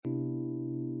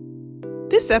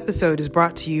This episode is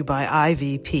brought to you by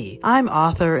IVP. I'm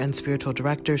author and spiritual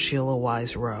director Sheila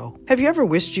Wise Rowe. Have you ever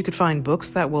wished you could find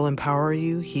books that will empower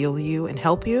you, heal you, and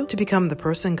help you to become the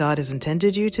person God has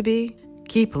intended you to be?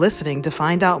 Keep listening to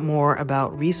find out more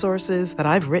about resources that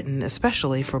I've written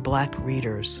especially for Black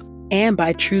readers. And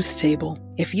by Truth Table.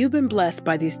 If you've been blessed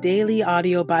by these daily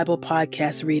audio Bible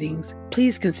podcast readings,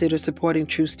 please consider supporting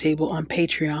Truth Table on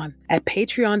Patreon at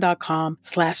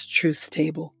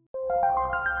patreon.com/truthstable.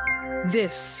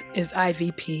 This is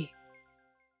IVP.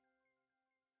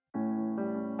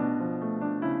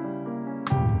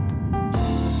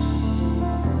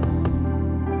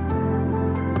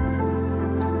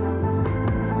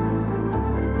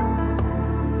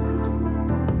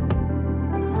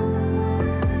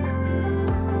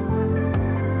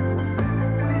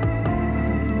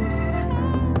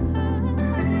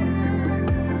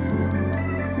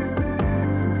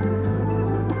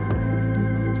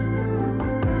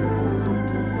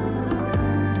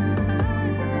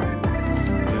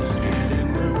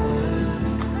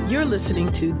 You're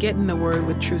listening to Get in the Word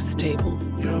with Truth Table.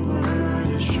 Your word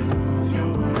is truth,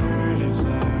 your word is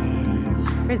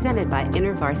life. Presented by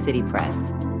InterVarsity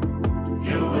Press.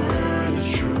 Your word is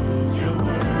truth, your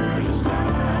word is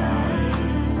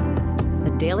life.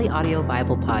 A daily audio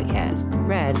Bible podcast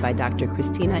read by Dr.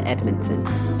 Christina Edmondson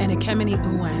And Ekemini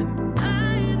Uwan.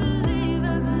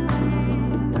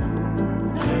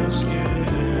 Let's get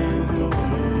in the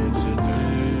word today.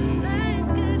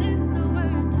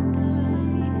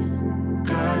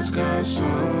 God's got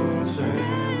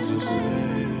something to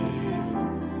say.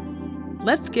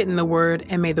 Let's get in the Word,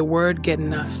 and may the Word get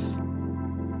in us.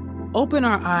 Open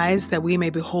our eyes that we may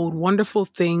behold wonderful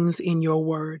things in your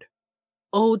Word.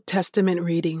 Old Testament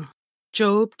reading.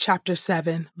 Job chapter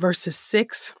 7, verses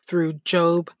 6 through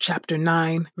Job chapter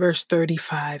 9, verse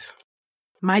 35.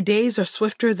 My days are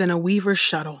swifter than a weaver's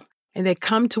shuttle, and they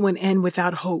come to an end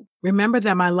without hope. Remember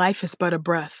that my life is but a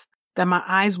breath, that my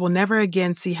eyes will never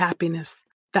again see happiness.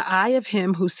 The eye of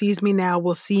him who sees me now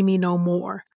will see me no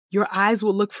more. Your eyes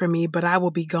will look for me, but I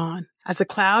will be gone. As a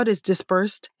cloud is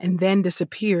dispersed and then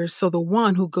disappears, so the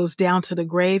one who goes down to the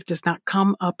grave does not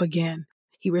come up again.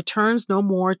 He returns no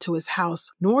more to his house,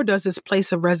 nor does his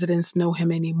place of residence know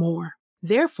him any more.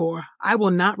 Therefore, I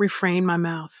will not refrain my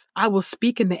mouth. I will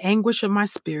speak in the anguish of my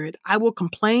spirit. I will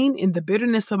complain in the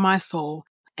bitterness of my soul.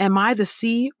 Am I the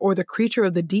sea or the creature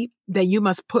of the deep that you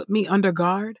must put me under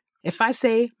guard? If I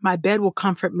say, my bed will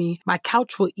comfort me, my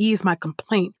couch will ease my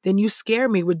complaint, then you scare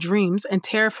me with dreams and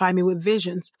terrify me with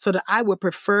visions, so that I would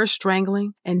prefer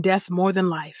strangling and death more than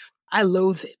life. I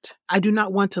loathe it. I do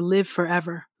not want to live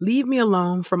forever. Leave me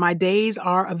alone, for my days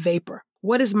are a vapor.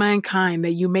 What is mankind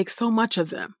that you make so much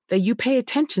of them, that you pay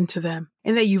attention to them,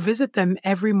 and that you visit them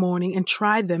every morning and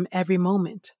try them every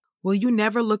moment? Will you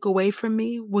never look away from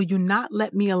me? Will you not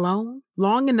let me alone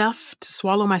long enough to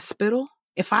swallow my spittle?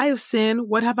 If I have sinned,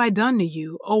 what have I done to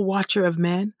you, O watcher of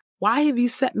men? Why have you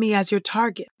set me as your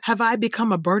target? Have I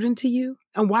become a burden to you?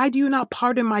 And why do you not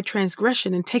pardon my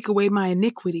transgression and take away my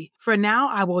iniquity? For now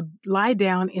I will lie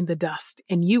down in the dust,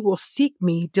 and you will seek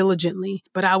me diligently,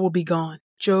 but I will be gone.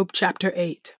 Job chapter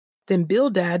 8. Then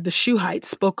Bildad the Shuhite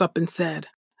spoke up and said,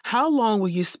 How long will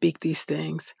you speak these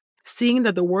things? Seeing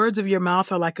that the words of your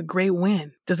mouth are like a great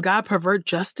wind. Does God pervert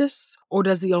justice? Or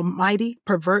does the Almighty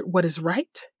pervert what is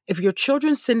right? If your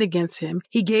children sinned against him,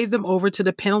 he gave them over to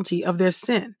the penalty of their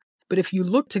sin. But if you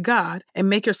look to God and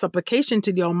make your supplication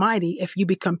to the Almighty, if you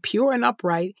become pure and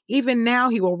upright, even now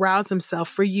he will rouse himself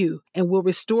for you and will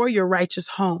restore your righteous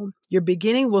home. Your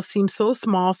beginning will seem so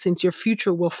small since your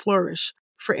future will flourish.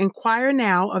 For inquire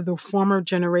now of the former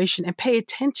generation and pay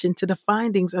attention to the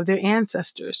findings of their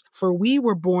ancestors. For we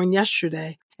were born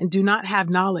yesterday and do not have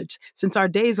knowledge, since our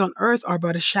days on earth are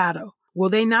but a shadow. Will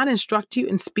they not instruct you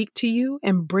and speak to you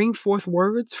and bring forth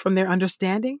words from their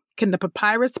understanding? Can the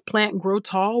papyrus plant grow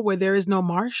tall where there is no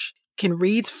marsh? Can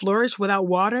reeds flourish without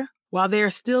water? While they are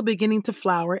still beginning to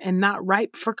flower and not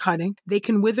ripe for cutting, they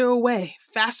can wither away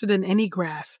faster than any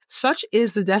grass. Such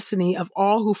is the destiny of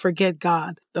all who forget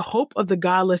God. The hope of the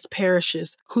godless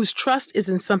perishes, whose trust is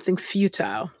in something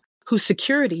futile, whose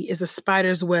security is a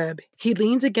spider's web. He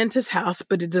leans against his house,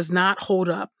 but it does not hold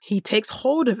up. He takes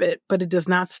hold of it, but it does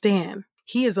not stand.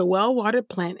 He is a well-watered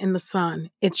plant in the sun.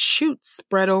 Its shoots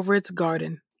spread over its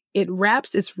garden. It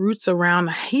wraps its roots around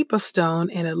a heap of stone,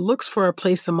 and it looks for a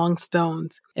place among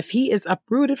stones. If he is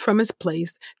uprooted from his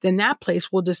place, then that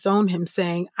place will disown him,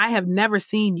 saying, I have never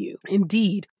seen you.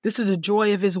 Indeed, this is the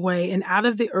joy of his way, and out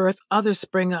of the earth others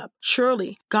spring up.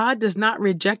 Surely, God does not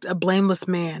reject a blameless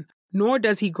man, nor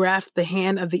does he grasp the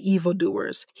hand of the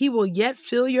evildoers. He will yet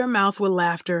fill your mouth with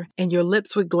laughter and your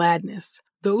lips with gladness.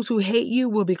 Those who hate you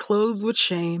will be clothed with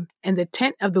shame, and the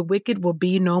tent of the wicked will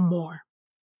be no more.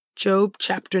 Job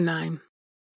chapter 9.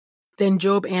 Then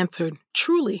Job answered,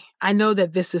 "Truly, I know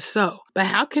that this is so. But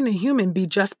how can a human be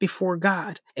just before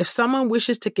God? If someone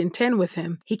wishes to contend with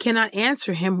him, he cannot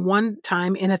answer him 1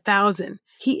 time in 1,000.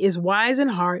 He is wise in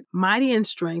heart, mighty in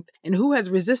strength, and who has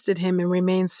resisted him and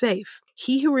remained safe?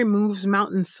 He who removes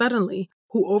mountains suddenly,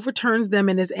 who overturns them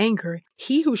in his anger,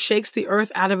 he who shakes the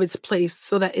earth out of its place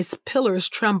so that its pillars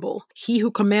tremble, he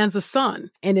who commands the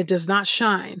sun, and it does not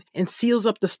shine, and seals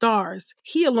up the stars.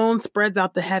 He alone spreads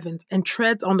out the heavens and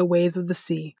treads on the waves of the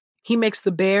sea. He makes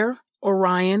the Bear,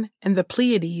 Orion, and the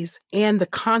Pleiades, and the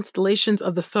constellations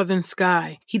of the southern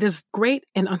sky. He does great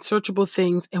and unsearchable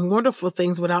things and wonderful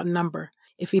things without number.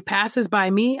 If he passes by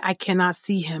me, I cannot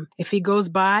see him. If he goes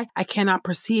by, I cannot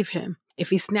perceive him. If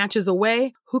he snatches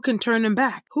away, who can turn him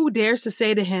back? Who dares to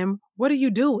say to him, 'What are you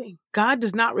doing?' God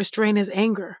does not restrain his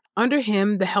anger. Under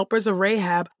him, the helpers of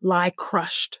Rahab lie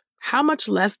crushed. How much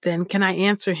less then can I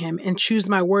answer him and choose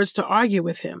my words to argue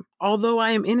with him? Although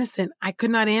I am innocent, I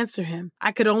could not answer him.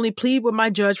 I could only plead with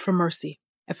my judge for mercy.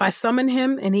 If I summoned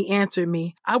him and he answered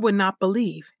me, I would not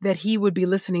believe that he would be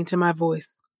listening to my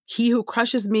voice. He who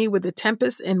crushes me with the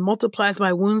tempest and multiplies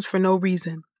my wounds for no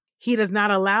reason. He does not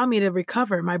allow me to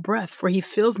recover my breath, for he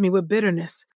fills me with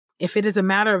bitterness. If it is a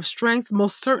matter of strength,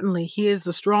 most certainly he is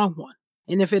the strong one.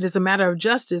 And if it is a matter of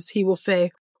justice, he will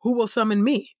say, 'Who will summon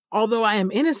me?' Although I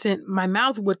am innocent, my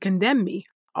mouth would condemn me.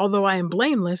 Although I am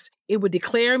blameless, it would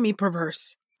declare me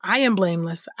perverse. I am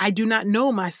blameless. I do not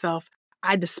know myself.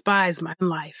 I despise my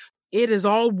life. It is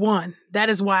all one. That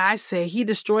is why I say he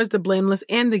destroys the blameless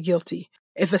and the guilty.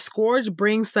 If a scourge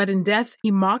brings sudden death,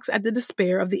 he mocks at the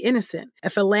despair of the innocent.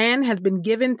 If a land has been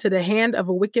given to the hand of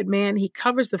a wicked man, he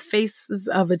covers the faces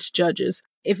of its judges.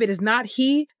 If it is not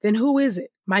he, then who is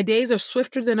it? My days are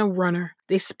swifter than a runner.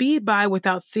 They speed by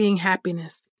without seeing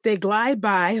happiness. They glide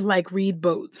by like reed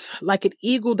boats, like an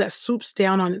eagle that swoops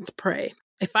down on its prey.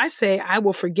 If I say I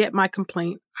will forget my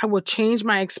complaint, I will change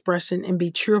my expression and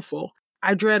be cheerful.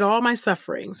 I dread all my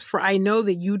sufferings, for I know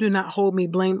that you do not hold me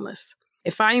blameless.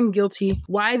 If I am guilty,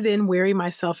 why then weary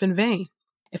myself in vain?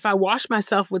 If I wash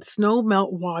myself with snow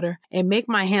melt water and make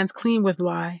my hands clean with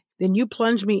lye, then you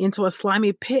plunge me into a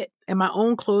slimy pit, and my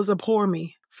own clothes abhor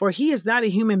me. For he is not a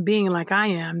human being like I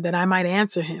am, that I might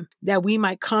answer him, that we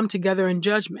might come together in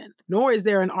judgment. Nor is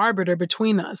there an arbiter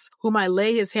between us, who might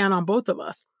lay his hand on both of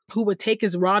us, who would take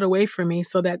his rod away from me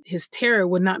so that his terror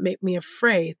would not make me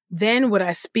afraid. Then would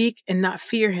I speak and not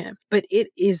fear him. But it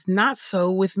is not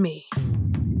so with me.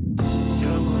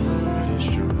 Your word is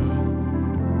true.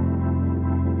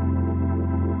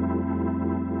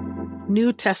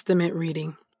 New Testament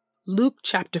reading. Luke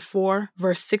chapter 4,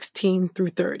 verse 16 through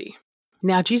 30.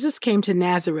 Now Jesus came to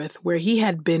Nazareth, where he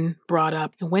had been brought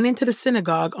up, and went into the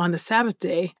synagogue on the Sabbath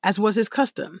day, as was his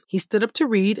custom. He stood up to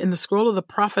read, and the scroll of the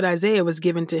prophet Isaiah was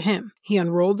given to him. He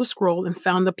unrolled the scroll and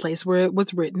found the place where it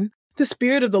was written, "The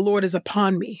Spirit of the Lord is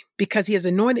upon me, because he has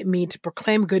anointed me to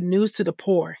proclaim good news to the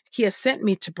poor. He has sent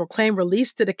me to proclaim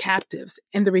release to the captives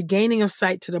and the regaining of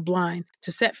sight to the blind,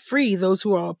 to set free those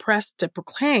who are oppressed, to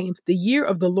proclaim the year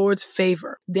of the Lord's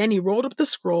favor." Then he rolled up the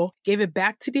scroll, gave it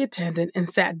back to the attendant, and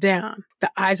sat down. The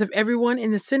eyes of everyone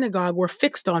in the synagogue were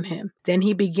fixed on him. Then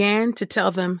he began to tell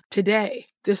them, "Today,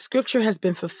 this scripture has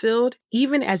been fulfilled,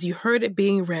 even as you heard it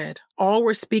being read." All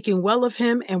were speaking well of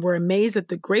him and were amazed at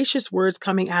the gracious words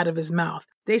coming out of his mouth.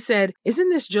 They said, "Isn't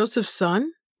this Joseph's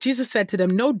son?" Jesus said to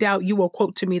them, "No doubt you will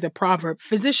quote to me the proverb,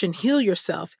 'Physician, heal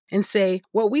yourself,' and say,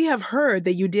 'What we have heard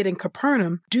that you did in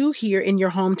Capernaum, do here in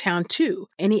your hometown too.'"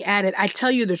 And he added, "I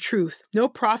tell you the truth, no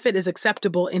prophet is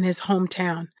acceptable in his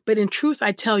hometown. But in truth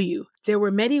I tell you, there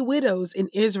were many widows in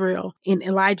Israel in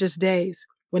Elijah's days,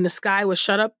 when the sky was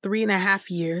shut up 3.5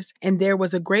 years, and there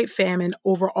was a great famine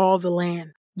over all the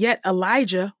land. Yet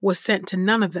Elijah was sent to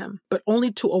none of them, but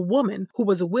only to a woman who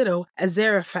was a widow at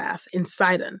Zarephath in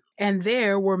Sidon. And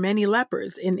there were many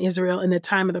lepers in Israel in the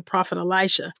time of the prophet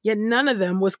Elisha, yet none of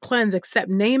them was cleansed except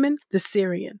Naaman the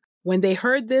Syrian." When they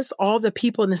heard this, all the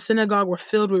people in the synagogue were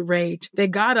filled with rage. They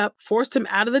got up, forced him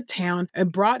out of the town,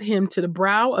 and brought him to the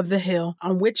brow of the hill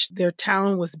on which their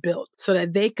town was built, so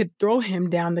that they could throw him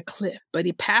down the cliff. But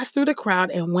he passed through the crowd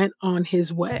and went on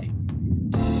his way.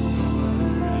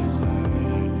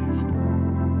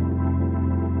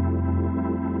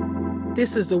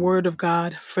 This is the word of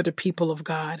God for the people of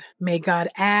God. May God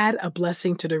add a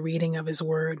blessing to the reading of his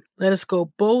word. Let us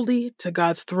go boldly to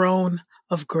God's throne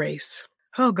of grace.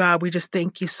 Oh God, we just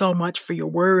thank you so much for your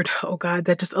word, oh God,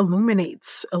 that just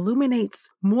illuminates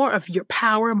more of your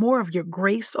power, more of your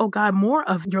grace, oh God, more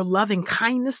of your loving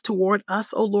kindness toward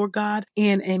us, oh Lord God,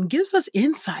 and gives us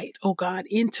insight, oh God,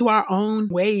 into our own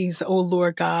ways, oh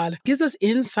Lord God, gives us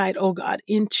insight, oh God,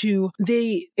 into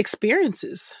the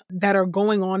experiences that are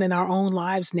going on in our own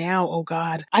lives now, oh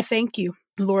God. I thank you,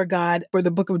 Lord God, for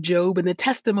the book of Job and the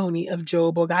testimony of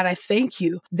Job. Oh God, I thank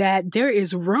you that there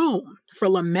is room for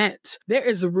lament. There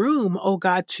is room, oh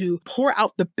God, to pour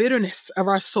out the bitterness of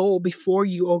our soul before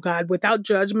you, oh God, without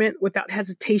judgment, without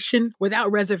hesitation, without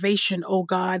reservation, oh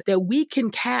God, that we can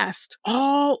cast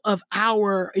all of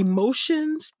our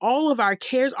emotions, all of our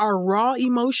cares, our raw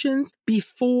emotions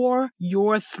before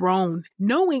your throne,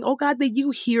 knowing, oh God, that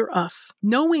you hear us,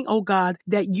 knowing, oh God,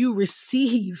 that you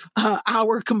receive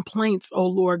our complaints, oh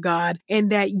Lord God,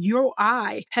 and that your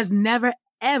eye has never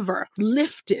ever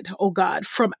lifted, oh God,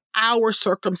 from our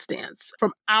circumstance,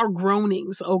 from our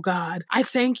groanings, oh God. I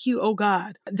thank you, oh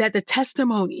God, that the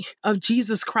testimony of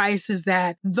Jesus Christ is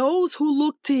that those who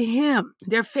look to him,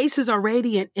 their faces are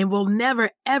radiant and will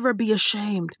never, ever be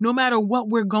ashamed, no matter what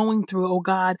we're going through, oh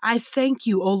God. I thank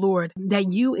you, oh Lord,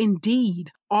 that you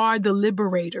indeed are the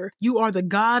liberator. You are the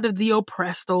God of the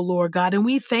oppressed, oh Lord God. And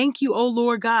we thank you, oh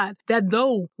Lord God, that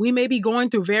though we may be going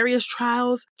through various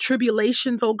trials,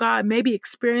 tribulations, oh God, maybe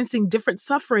experiencing different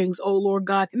sufferings, oh Lord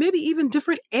God, maybe even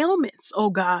different ailments, oh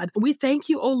God. We thank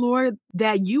you, oh Lord,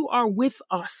 that you are with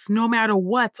us no matter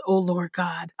what, oh Lord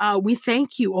God. We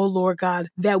thank you, oh Lord God,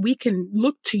 that we can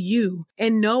look to you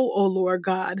and know, oh Lord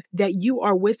God, that you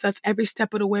are with us every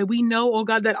step of the way. We know, oh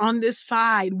God, that on this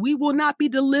side, we will not be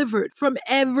delivered from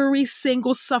every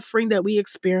single suffering that we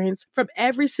experience, from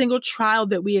every single trial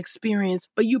that we experience,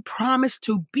 but you promise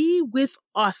to be with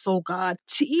us, oh God,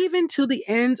 even to the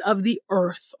ends of the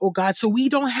earth, oh God. So we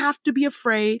don't have to be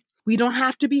afraid. We don't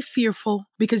have to be fearful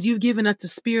because you've given us the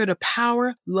spirit of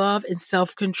power, love, and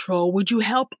self-control. Would you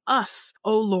help us,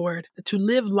 oh Lord, to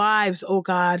live lives, oh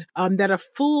God, that are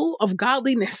full of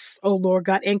godliness, oh Lord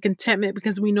God, and contentment,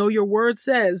 because we know your word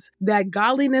says that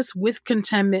godliness with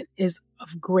contentment is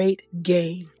of great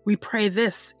gain. We pray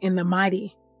this in the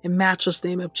mighty and matchless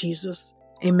name of Jesus.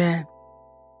 Amen.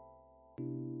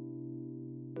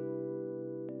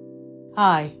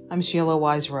 Hi, I'm Sheila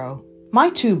Wise Rowe. My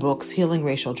 2 books, Healing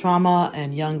Racial Trauma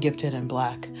and Young, Gifted, and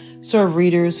Black, serve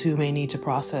readers who may need to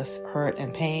process hurt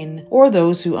and pain, or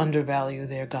those who undervalue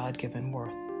their God-given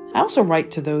worth. I also write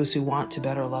to those who want to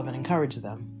better love and encourage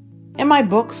them. In my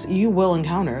books, you will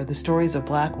encounter the stories of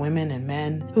Black women and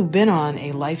men who've been on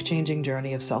a life-changing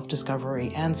journey of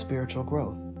self-discovery and spiritual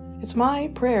growth. It's my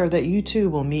prayer that you too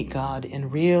will meet God in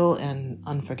real and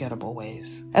unforgettable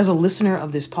ways. As a listener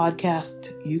of this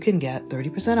podcast, you can get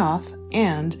 30% off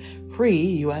and free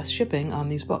U.S. shipping on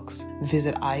these books.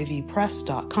 Visit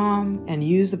ivpress.com and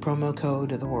use the promo code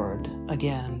The Word.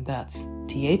 Again, that's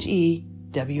THEWORD.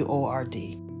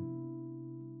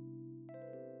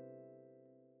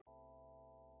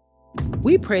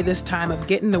 We pray this time of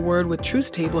Getting the Word with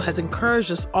Truth Table has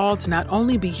encouraged us all to not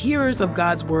only be hearers of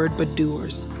God's Word, but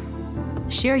doers.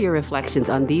 Share your reflections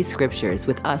on these scriptures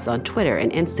with us on Twitter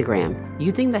and Instagram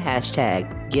using the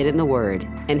hashtag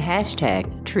 #GetInTheWord and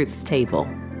hashtag #TruthsTable.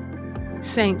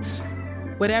 Saints,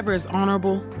 whatever is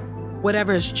honorable,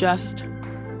 whatever is just,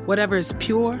 whatever is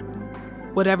pure,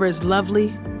 whatever is lovely,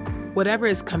 whatever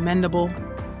is commendable,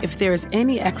 if there is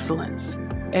any excellence,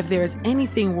 if there is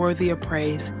anything worthy of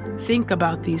praise, think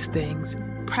about these things,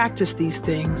 practice these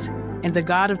things, and the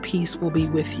God of peace will be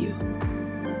with you.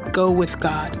 Go with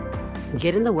God.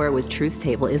 Get in the Word with Truth's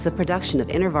Table is a production of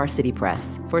InterVarsity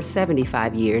Press. For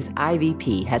 75 years,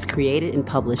 IVP has created and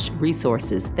published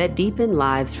resources that deepen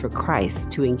lives for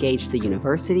Christ to engage the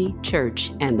university,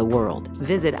 church, and the world.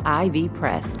 Visit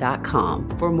ivpress.com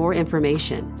for more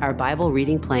information. Our Bible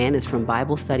reading plan is from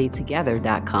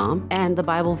BibleStudyTogether.com, and the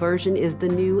Bible version is the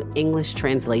New English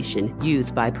Translation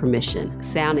used by permission.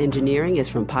 Sound engineering is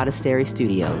from Podastery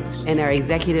Studios, and our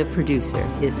executive producer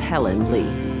is Helen Lee.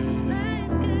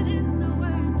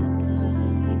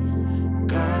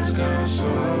 God's got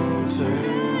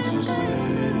something to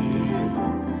say.